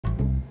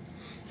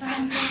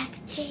From Mac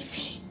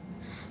TV,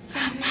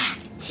 from Mac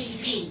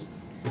TV.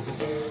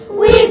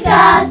 We've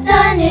got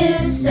the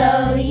news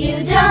so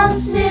you don't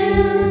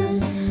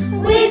snooze.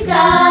 We've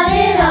got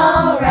it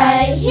all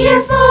right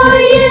here for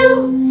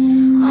you.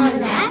 On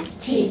Mac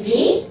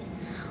TV,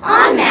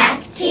 on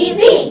Mac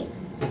TV.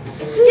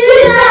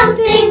 Do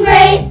something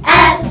great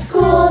at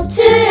school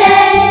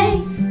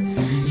today.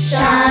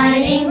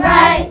 Shining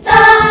bright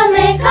the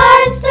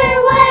MacArthur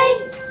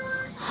way.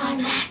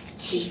 On Mac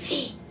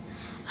TV,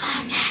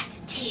 on Mac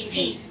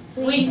TV.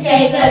 We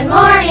say good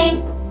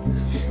morning.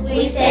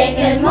 We say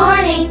good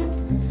morning.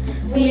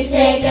 We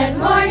say good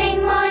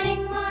morning,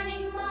 morning,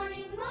 morning,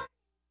 morning, morning.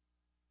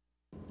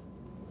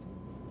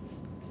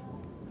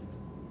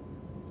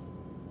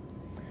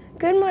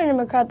 Good morning,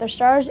 MacArthur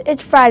Stars.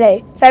 It's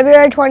Friday,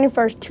 February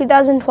 21st,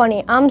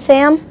 2020. I'm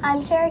Sam.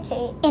 I'm Sarah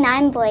Kate. And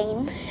I'm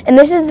Blaine. And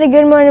this is the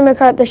Good Morning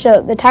MacArthur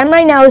Show. The time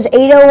right now is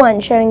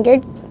 8:01. Showing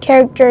good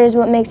character is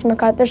what makes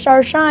MacArthur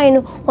Stars shine.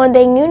 One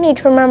thing you need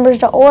to remember is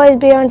to always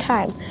be on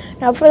time.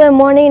 Now for the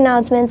morning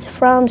announcements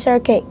from Sarah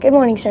Kate. Good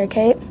morning, Sarah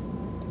Kate.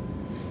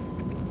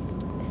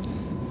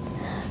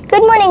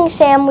 Good morning,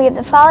 Sam. We have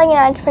the following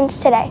announcements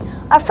today.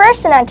 Our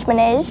first announcement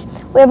is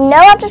we have no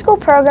after-school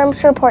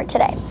programs to report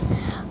today.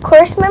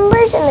 Course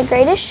members in The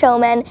Greatest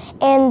Showman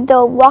and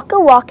the Waka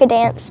Waka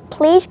dance,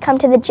 please come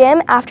to the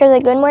gym after the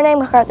Good Morning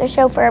MacArthur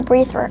Show for a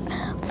brief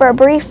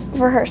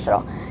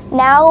rehearsal.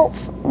 Now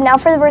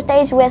for the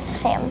birthdays with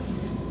Sam.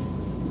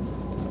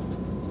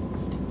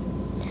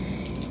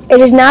 It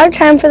is now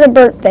time for the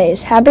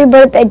birthdays. Happy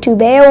birthday to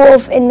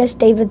Beowulf in Miss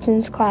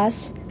Davidson's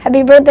class.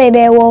 Happy birthday,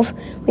 Beowulf.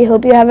 We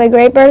hope you have a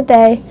great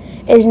birthday.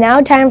 It is now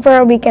time for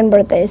our weekend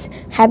birthdays.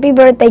 Happy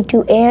birthday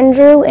to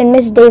Andrew in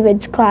Miss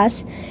David's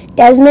class,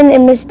 Desmond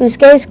in Miss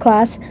Bousquet's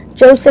class,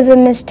 Joseph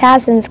in Miss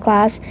Tasson's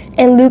class,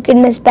 and Luke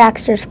in Miss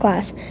Baxter's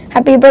class.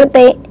 Happy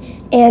birthday,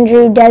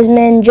 Andrew,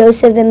 Desmond,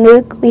 Joseph, and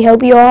Luke. We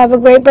hope you all have a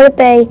great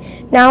birthday.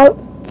 Now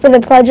for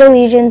the Pledge of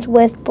Allegiance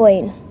with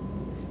Blaine.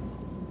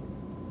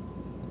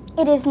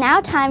 It is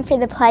now time for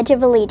the Pledge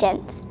of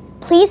Allegiance.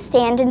 Please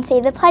stand and say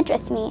the pledge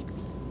with me.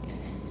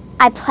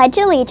 I pledge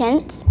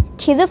allegiance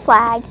to the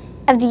flag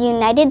of the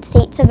United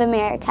States of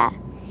America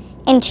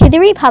and to the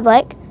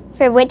republic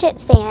for which it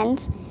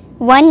stands,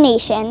 one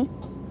nation,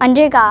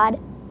 under God,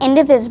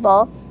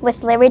 indivisible,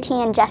 with liberty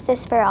and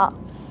justice for all.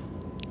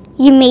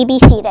 You may be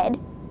seated.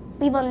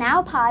 We will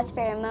now pause for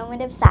a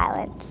moment of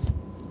silence.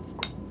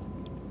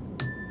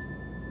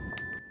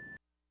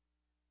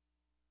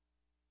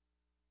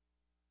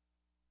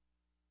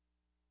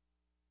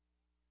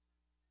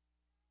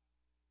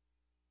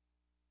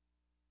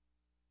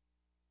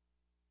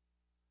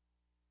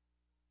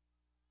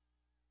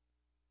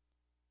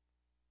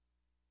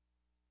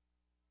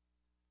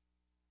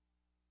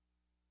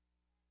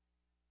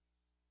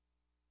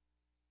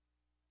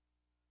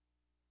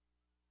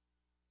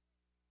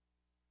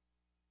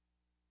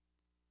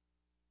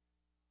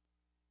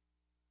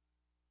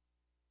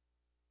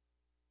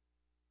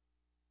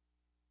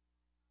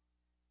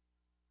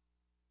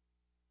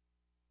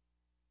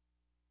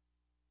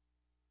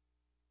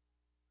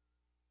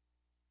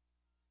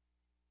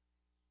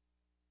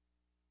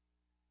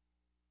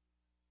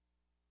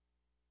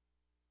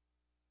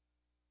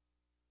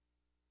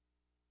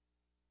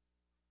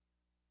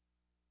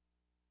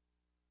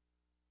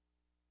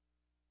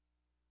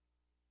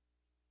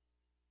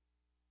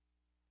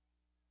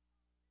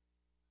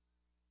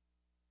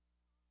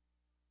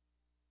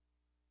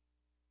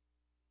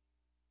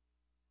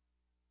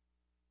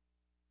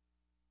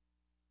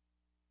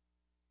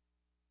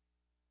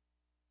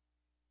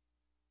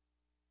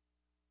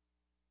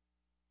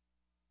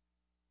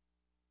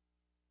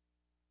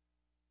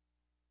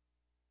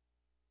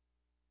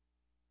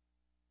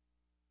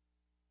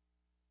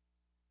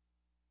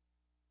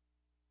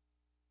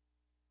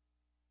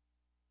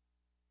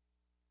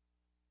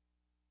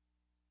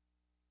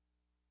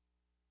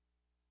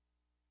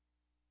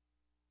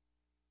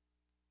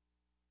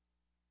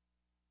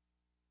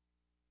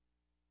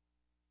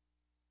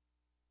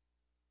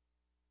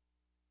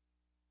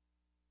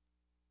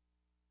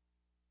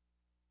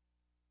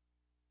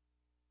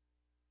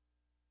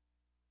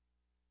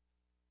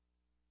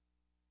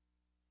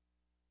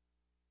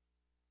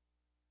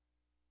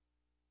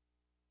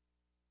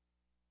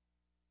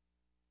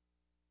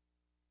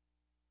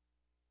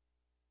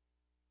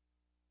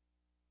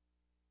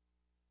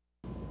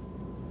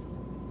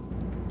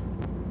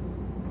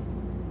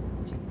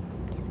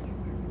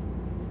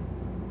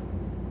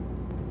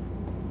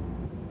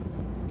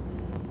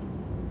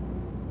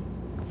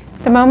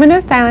 The moment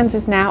of silence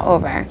is now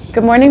over.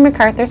 Good morning,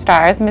 MacArthur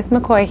Stars. Miss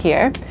McCoy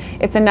here.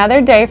 It's another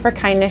day for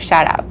kindness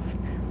shout-outs.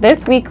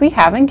 This week we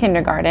have in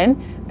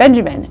kindergarten,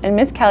 Benjamin in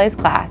Miss Kelly's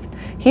class.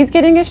 He's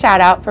getting a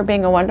shout-out for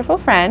being a wonderful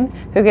friend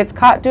who gets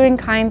caught doing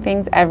kind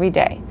things every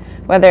day.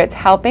 Whether it's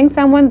helping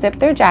someone zip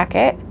their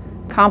jacket,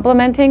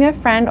 complimenting a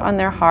friend on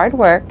their hard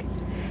work,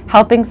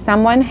 helping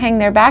someone hang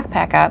their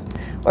backpack up,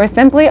 or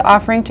simply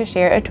offering to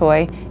share a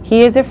toy,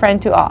 he is a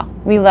friend to all.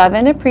 We love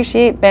and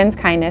appreciate Ben's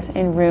kindness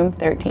in room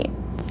 13.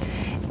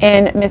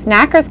 In Miss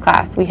Knacker's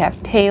class, we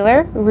have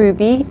Taylor,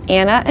 Ruby,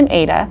 Anna, and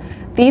Ada.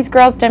 These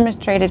girls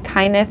demonstrated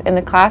kindness in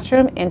the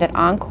classroom and at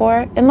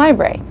Encore and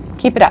Library.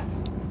 Keep it up.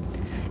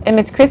 In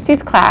Miss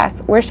Christie's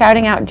class, we're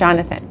shouting out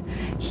Jonathan.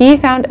 He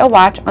found a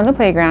watch on the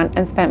playground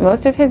and spent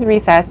most of his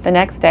recess the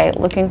next day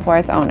looking for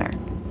its owner.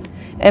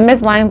 In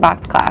Ms.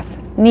 Leinbach's class,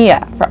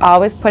 Nia for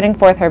always putting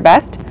forth her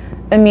best,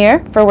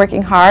 Amir for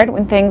working hard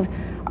when things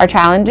are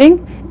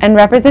challenging, and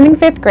representing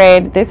 5th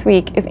grade this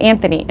week is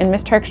Anthony in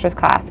Ms. Turkstra's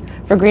class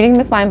for greeting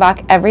Ms.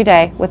 Leinbach every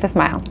day with a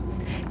smile.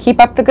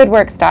 Keep up the good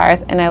work,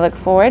 stars, and I look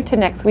forward to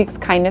next week's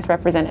kindness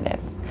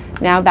representatives.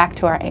 Now back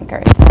to our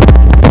anchors.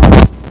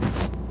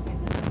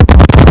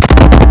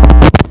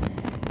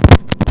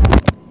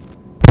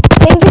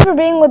 Thank you for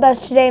being with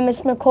us today,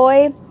 Miss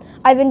McCoy.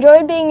 I've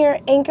enjoyed being your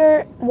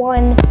anchor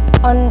one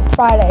on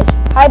Fridays.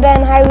 Hi,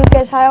 Ben. Hi,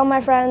 Lucas. Hi, all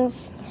my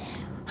friends.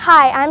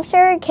 Hi, I'm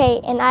Sarah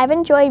Kate, and I've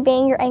enjoyed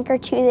being your anchor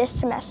 2 this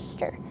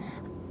semester.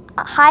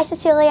 Hi,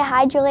 Cecilia.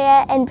 Hi,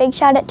 Julia, and big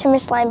shout out to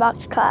Miss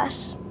Leinbach's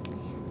class.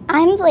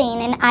 I'm Blaine,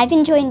 and I've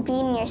enjoyed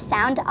being your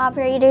sound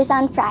operators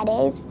on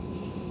Fridays.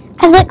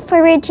 I look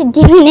forward to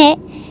doing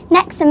it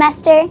next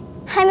semester.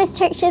 Hi, Miss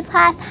Turkstra's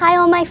class. Hi,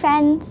 all my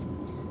friends.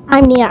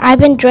 I'm Nia.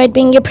 I've enjoyed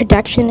being your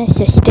production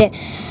assistant.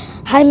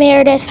 Hi,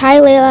 Meredith. Hi,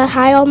 Layla.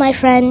 Hi, all my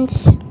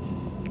friends.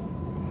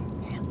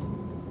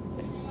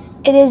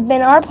 It has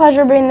been our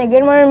pleasure bringing the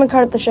Good Morning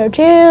MacArthur show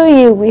to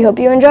you. We hope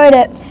you enjoyed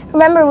it.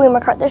 Remember, we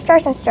MacArthur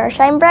stars and stars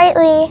shine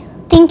brightly.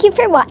 Thank you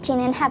for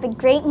watching and have a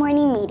great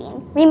morning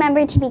meeting.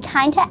 Remember to be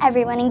kind to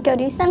everyone and go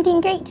do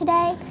something great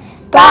today.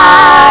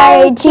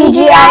 Bye,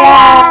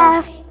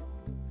 TGIF.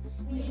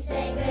 We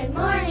say good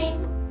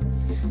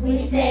morning.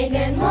 We say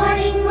good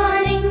morning,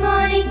 morning,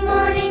 morning,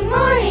 morning,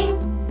 morning.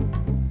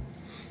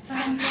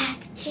 From Mac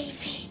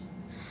TV.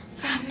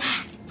 From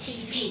Mac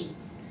TV.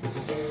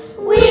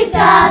 We've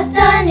got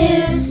the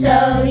news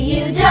so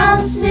you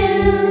don't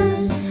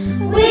snooze.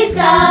 We've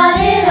got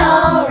it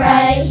all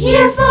right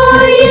here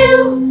for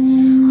you.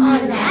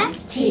 On Mac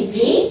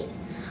TV.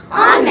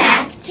 On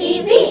Mac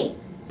TV.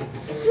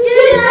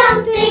 Do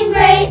something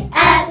great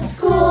at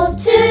school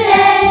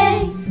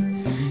today.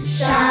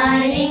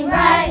 Shining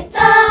bright.